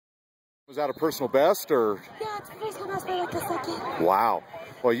Was that a personal best or? Yeah, it's a personal best by like a second. Wow.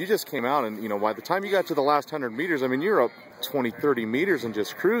 Well, you just came out and, you know, by the time you got to the last 100 meters, I mean, you're up 20, 30 meters and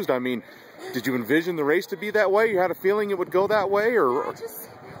just cruised. I mean, did you envision the race to be that way? You had a feeling it would go that way, or? Yeah, just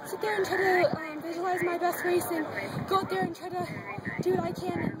sit there and try to visualize my best race and go out there and try to do what I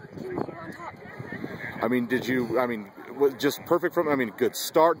can and keep on top. I mean, was just perfect from, I mean, good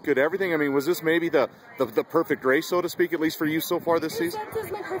start, good everything. I mean, was this maybe the perfect race, so to speak, at least for you so far this season? This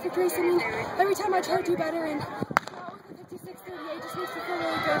is my perfect race. I mean, every time I try to do better, and with the 56.38 just makes me feel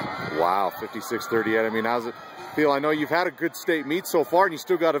really good. Wow, 56.38. I mean, how's it feel? I know you've had a good state meet so far, and you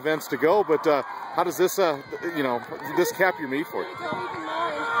still got events to go, but how does this, you know, this cap your meet for you? Go even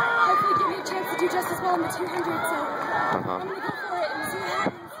more and hopefully give me a chance to do just as well in the 200, so I'm going to go for it and see what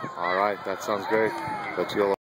happens. All right, that sounds great. But you'll